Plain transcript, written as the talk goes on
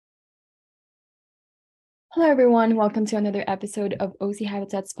Hello, everyone. Welcome to another episode of OC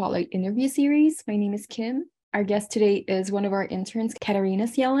Habitat Spotlight interview series. My name is Kim. Our guest today is one of our interns, Katarina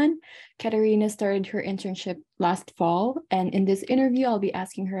Sielen. Katarina started her internship last fall, and in this interview, I'll be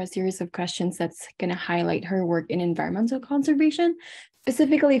asking her a series of questions that's going to highlight her work in environmental conservation,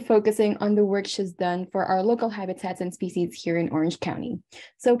 specifically focusing on the work she's done for our local habitats and species here in Orange County.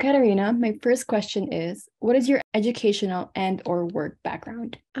 So, Katarina, my first question is, what is your educational and/or work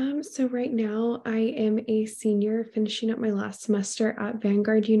background? So right now I am a senior finishing up my last semester at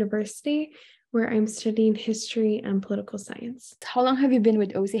Vanguard University, where I'm studying history and political science. How long have you been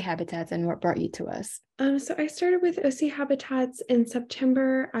with OC Habitats and what brought you to us? So I started with OC Habitats in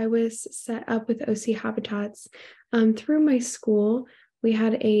September. I was set up with OC Habitats through my school. We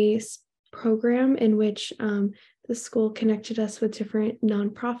had a program in which the school connected us with different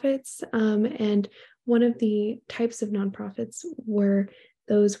nonprofits, and one of the types of nonprofits were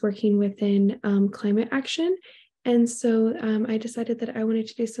those working within climate action. And so I decided that I wanted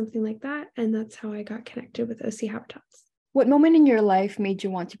to do something like that, and that's how I got connected with OC Habitats. What moment in your life made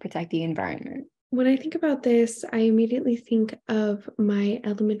you want to protect the environment? When I think about this, I immediately think of my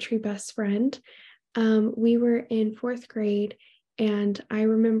elementary best friend. We were in fourth grade, and I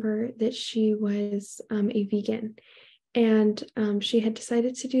remember that she was a vegan. And she had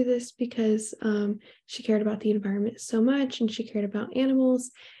decided to do this because she cared about the environment so much, and she cared about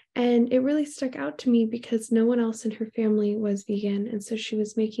animals. And it really stuck out to me because no one else in her family was vegan. And so she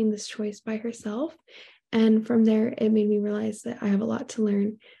was making this choice by herself. And from there, it made me realize that I have a lot to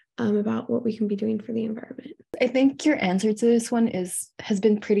learn about what we can be doing for the environment. I think your answer to this one has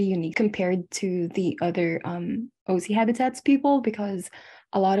been pretty unique compared to the other OC Habitats people, because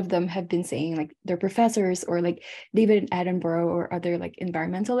a lot of them have been saying like they're professors or like David Attenborough or other like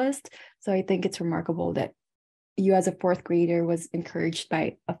environmentalists. So I think it's remarkable that you as a fourth grader was encouraged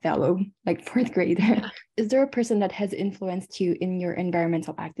by a fellow like fourth grader. Yeah. Is there a person that has influenced you in your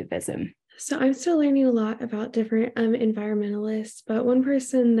environmental activism? So I'm still learning a lot about different environmentalists, but one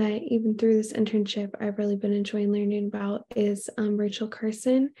person that even through this internship I've really been enjoying learning about is Rachel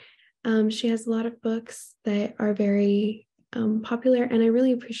Carson. She has a lot of books that are very popular, and I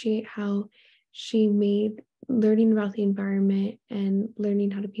really appreciate how she made learning about the environment and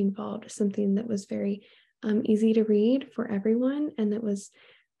learning how to be involved something that was very easy to read for everyone, and that was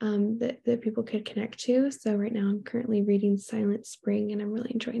that people could connect to. So right now I'm currently reading Silent Spring, and I'm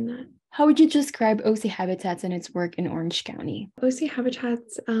really enjoying that. How would you describe OC Habitats and its work in Orange County? OC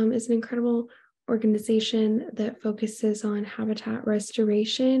Habitats is an incredible organization that focuses on habitat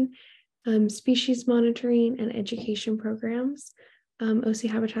restoration, species monitoring, and education programs. OC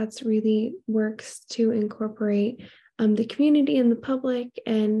Habitats really works to incorporate the community and the public,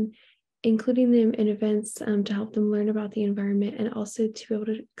 and including them in events to help them learn about the environment, and also to be able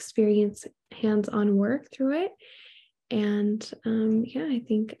to experience hands-on work through it. And I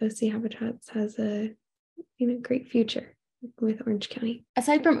think OC Habitats has a great future with Orange County.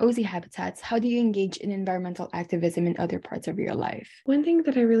 Aside from OC Habitats, how do you engage in environmental activism in other parts of your life? One thing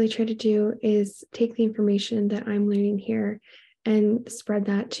that I really try to do is take the information that I'm learning here and spread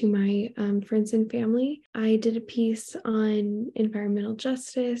that to my friends and family. I did a piece on environmental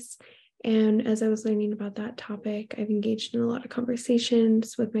justice, and as I was learning about that topic, I've engaged in a lot of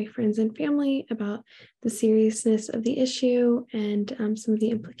conversations with my friends and family about the seriousness of the issue and some of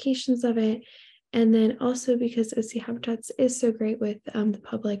the implications of it. And then also because OC Habitats is so great with the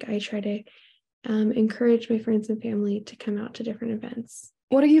public, I try to encourage my friends and family to come out to different events.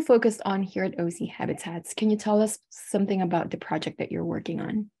 What are you focused on here at OC Habitats? Can you tell us something about the project that you're working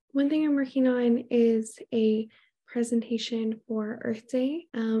on? One thing I'm working on is a presentation for Earth Day.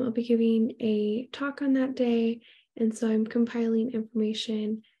 I'll be giving a talk on that day, and so I'm compiling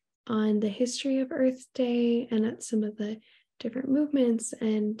information on the history of Earth Day and at some of the different movements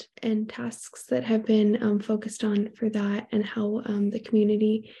and tasks that have been focused on for that, and how the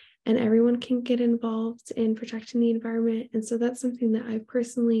community and everyone can get involved in protecting the environment. And so that's something that I've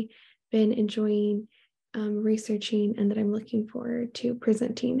personally been enjoying researching, and that I'm looking forward to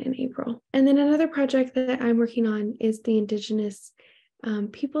presenting in April. And then another project that I'm working on is the Indigenous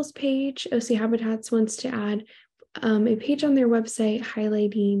Peoples page. OC Habitats wants to add a page on their website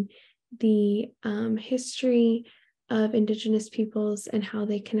highlighting the history of Indigenous peoples and how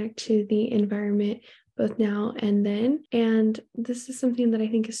they connect to the environment both now and then. And this is something that I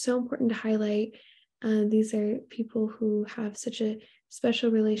think is so important to highlight. These are people who have such a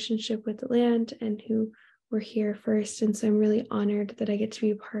special relationship with the land and who were here first. And so I'm really honored that I get to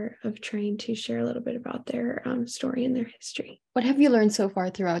be a part of trying to share a little bit about their story and their history. What have you learned so far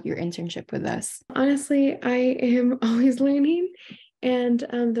throughout your internship with us? Honestly, I am always learning. And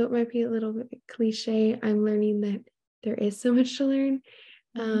though it might be a little bit cliche, I'm learning that there is so much to learn,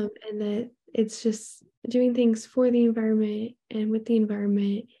 and that it's just doing things for the environment and with the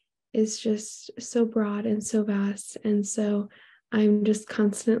environment is just so broad and so vast. And so I'm just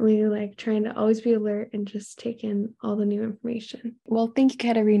constantly like trying to always be alert and just take in all the new information. Well, thank you,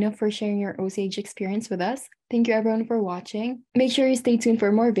 Katarina, for sharing your OCH experience with us. Thank you, everyone, for watching. Make sure you stay tuned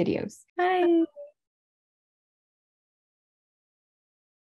for more videos. Bye.